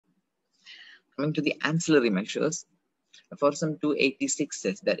Coming to the ancillary measures, aphorism 286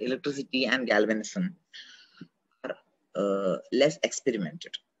 says that electricity and galvanism are less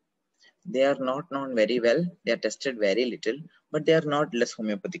experimented. They are not known very well, they are tested very little, but they are not less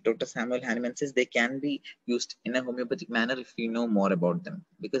homeopathic. Dr. Samuel Hahnemann says they can be used in a homeopathic manner if you know more about them,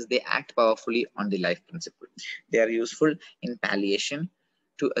 because they act powerfully on the life principle. They are useful in palliation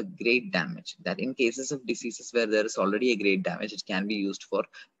to a great damage. That in cases of diseases where there is already a great damage, it can be used for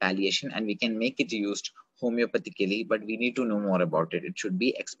palliation, and we can make it used homeopathically, but we need to know more about it. It should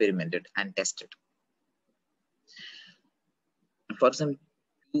be experimented and tested. Aphorism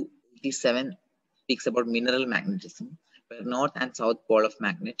 287 speaks about mineral magnetism, where north and south pole of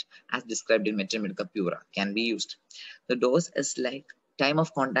magnet, as described in Meter Medica Pura, can be used. The dose is like time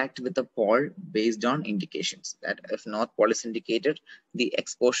of contact with the pole based on indications. That if north pole is indicated, the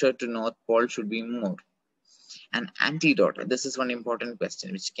exposure to north pole should be more. An antidote. This is one important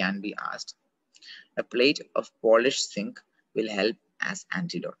question which can be asked. A plate of polished zinc will help as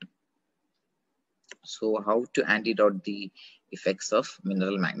antidote. So how to antidote the effects of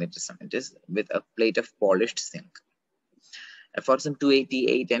mineral magnetism? It is with a plate of polished zinc. Aphorism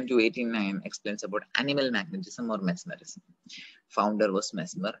 288 and 289 explains about animal magnetism or mesmerism. Founder was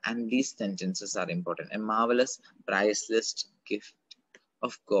Mesmer, and these sentences are important. A marvelous, priceless gift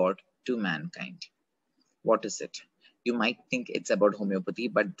of God to mankind. What is it? You might think it's about homeopathy,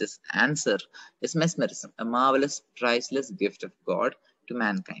 but this answer is mesmerism, a marvelous, priceless gift of God to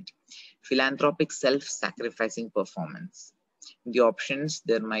mankind. Philanthropic, self-sacrificing performance. In the options,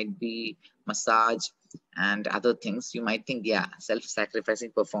 there might be massage and other things. You might think, yeah,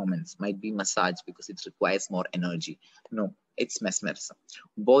 self-sacrificing performance might be massage because it requires more energy. No, it's mesmerism.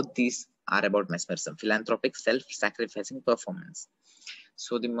 Both these are about mesmerism, philanthropic, self-sacrificing performance.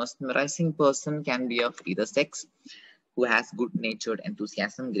 So the mesmerizing person can be of either sex, who has good-natured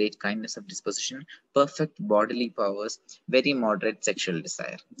enthusiasm, great kindness of disposition, perfect bodily powers, very moderate sexual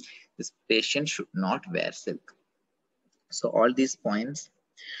desire. This patient should not wear silk. So all these points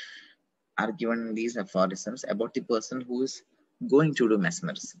are given in these aphorisms about the person who is going to do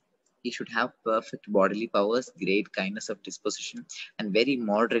mesmerism. He should have perfect bodily powers, great kindness of disposition, and very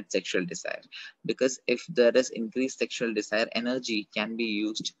moderate sexual desire. Because if there is increased sexual desire, energy can be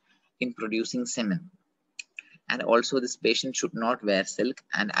used in producing semen. And also this patient should not wear silk,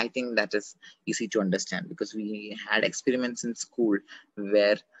 and I think that is easy to understand because we had experiments in school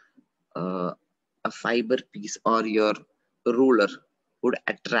where a fiber piece or your ruler would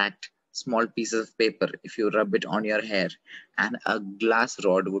attract small pieces of paper if you rub it on your hair, and a glass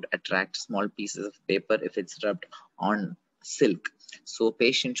rod would attract small pieces of paper if it's rubbed on silk. So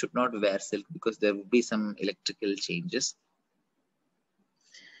patient should not wear silk because there would be some electrical changes.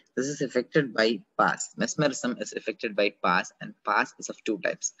 This is affected by past. Mesmerism is affected by past, and past is of two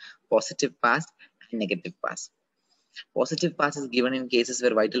types: positive past and negative past. Positive past is given in cases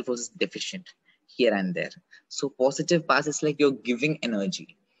where vital force is deficient here and there. So positive past is like you're giving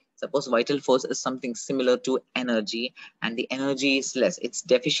energy. Suppose vital force is something similar to energy and the energy is less. It's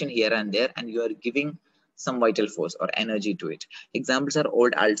deficient here and there and you are giving some vital force or energy to it. Examples are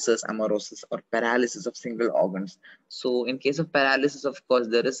old ulcers, amaurosis, or paralysis of single organs. So in case of paralysis, of course,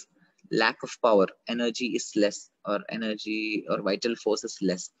 there is lack of power. Energy is less, or energy or vital force is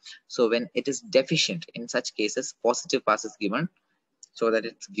less. So when it is deficient, in such cases, positive pass is given so that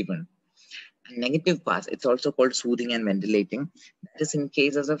it's given. And negative pass, it's also called soothing and ventilating. That is in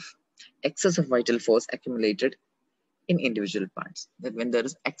cases of excess of vital force accumulated in individual parts. That when there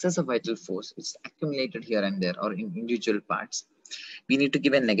is excess of vital force, it's accumulated here and there or in individual parts, we need to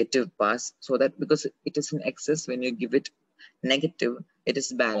give a negative pass so that because it is in excess, when you give it negative, it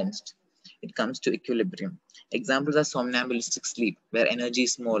is balanced. It comes to equilibrium. Examples are somnambulistic sleep, where energy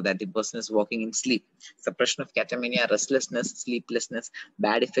is more, that the person is walking in sleep. Suppression of catamania, restlessness, sleeplessness,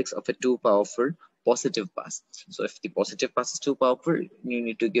 bad effects of a too powerful positive pass. So if the positive pass is too powerful, you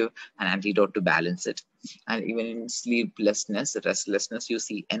need to give an antidote to balance it. And even in sleeplessness, restlessness, you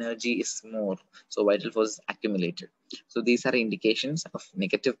see energy is more, so vital force is accumulated. So these are indications of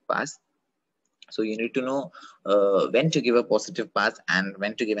negative pass. So you need to know when to give a positive pass and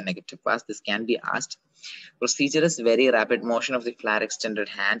when to give a negative pass. This can be asked. Procedure is very rapid motion of the flare extended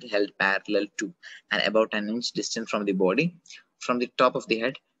hand held parallel to and about an inch distant from the body, from the top of the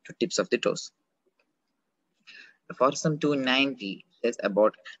head to tips of the toes. Aphorism 290 is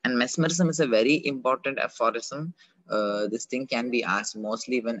about, and mesmerism is a very important aphorism. This thing can be asked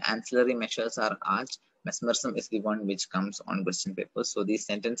mostly when ancillary measures are asked. Mesmerism is the one which comes on question papers. So these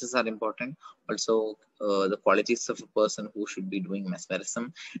sentences are important. Also, the qualities of a person who should be doing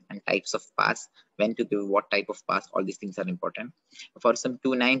mesmerism and types of pass, when to give what type of pass, all these things are important. For some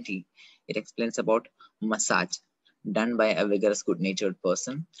 290, it explains about massage done by a vigorous, good-natured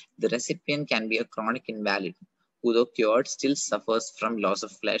person. The recipient can be a chronic invalid who, though cured, still suffers from loss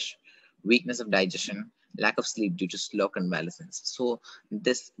of flesh, weakness of digestion, lack of sleep due to slow convalescence. So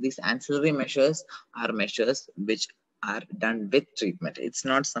these ancillary measures are measures which are done with treatment. It's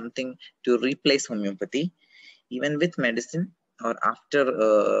not something to replace homeopathy. Even with medicine or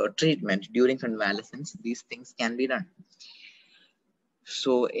after treatment during convalescence, these things can be done.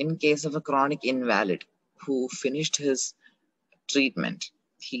 So in case of a chronic invalid who finished his treatment,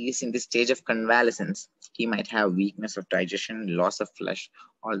 he is in the stage of convalescence, he might have weakness of digestion, loss of flesh,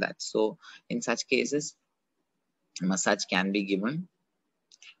 all that. So in such cases, massage can be given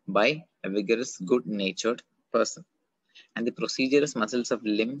by a vigorous, good-natured person. And the procedure is muscles of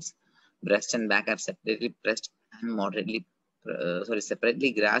limbs, breast and back are separately pressed and moderately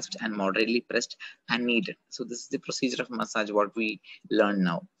separately grasped and moderately pressed and kneaded. So this is the procedure of massage what we learn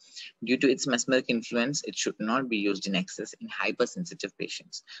now. Due to its mesmeric influence, it should not be used in excess in hypersensitive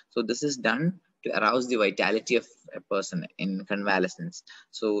patients. So this is done to arouse the vitality of a person in convalescence.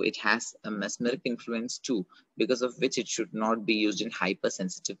 So it has a mesmeric influence too, because of which it should not be used in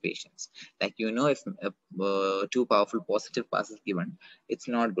hypersensitive patients. Like, you know, if too powerful positive pass is given, it's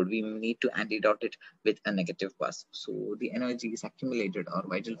not good. We need to antidote it with a negative pass. So the energy is accumulated or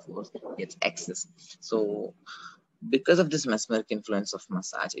vital force gets excess. So because of this mesmeric influence of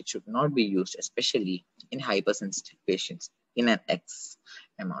massage, it should not be used, especially in hypersensitive patients, in an X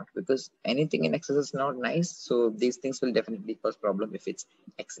amount, because anything in excess is not nice. So these things will definitely cause problem if it's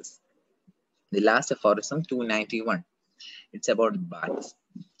excess. The last aphorism, 291, it's about baths.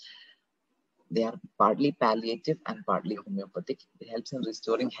 They are partly palliative and partly homeopathic. It helps in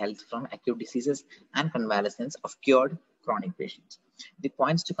restoring health from acute diseases and convalescence of cured chronic patients. The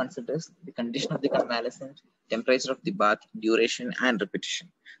points to consider is the condition of the convalescent, temperature of the bath, duration, and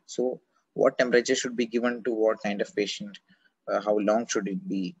repetition. So, what temperature should be given to what kind of patient? How long should it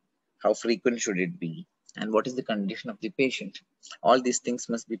be? How frequent should it be? And what is the condition of the patient? All these things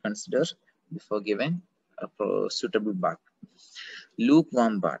must be considered before giving a suitable bath.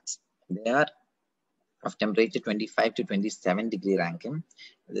 Lukewarm baths. They are of temperature 25 to 27 degree Rankine.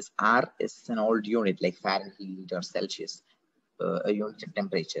 This R is an old unit like Fahrenheit or Celsius, a unit of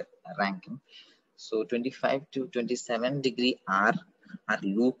temperature, Rankine. So 25 to 27 degree R are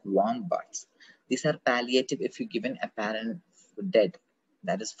lukewarm baths. These are palliative if you given apparent dead,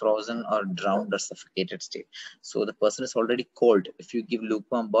 that is frozen or drowned or suffocated state. So the person is already cold. If you give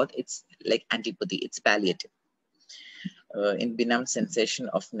lukewarm bath, it's like antipathy, it's palliative. In benumbed sensation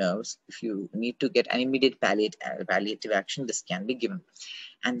of nerves, if you need to get an immediate palliative action, this can be given.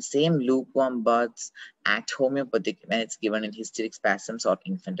 And same lukewarm baths act homeopathic when it's given in hysteric spasms or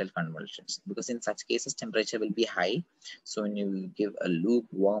infantile convulsions, because in such cases temperature will be high. So when you give a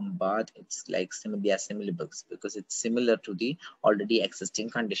lukewarm bath, it's like similibus, because it's similar to the already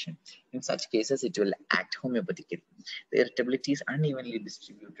existing condition. In such cases, it will act homeopathically. The irritability is unevenly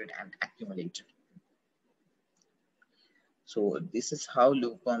distributed and accumulated. So this is how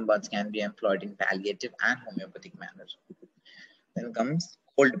lukewarm baths can be employed in palliative and homeopathic manner. Then comes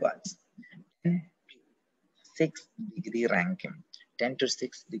cold baths. 10 to 6 degree Rankine, 10 to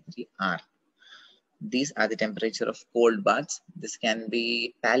 6 degree R. These are the temperature of cold baths. This can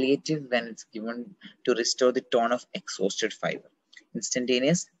be palliative when it's given to restore the tone of exhausted fiber.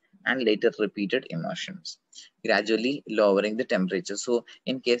 Instantaneous and later repeated immersions, gradually lowering the temperature. So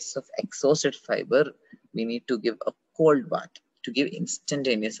in case of exhausted fiber, we need to give a cold bath to give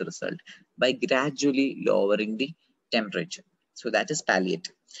instantaneous result by gradually lowering the temperature. So that is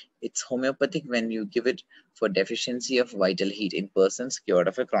palliative. It's homeopathic when you give it for deficiency of vital heat in persons cured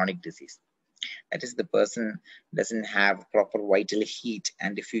of a chronic disease. That is, the person doesn't have proper vital heat,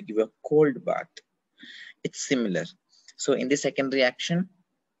 and if you give a cold bath, it's similar. So in the second reaction,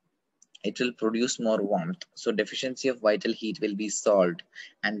 it will produce more warmth. So deficiency of vital heat will be solved,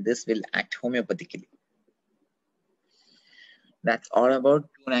 and this will act homeopathically. That's all about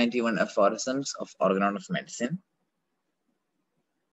 291 aphorisms of Organon of Medicine.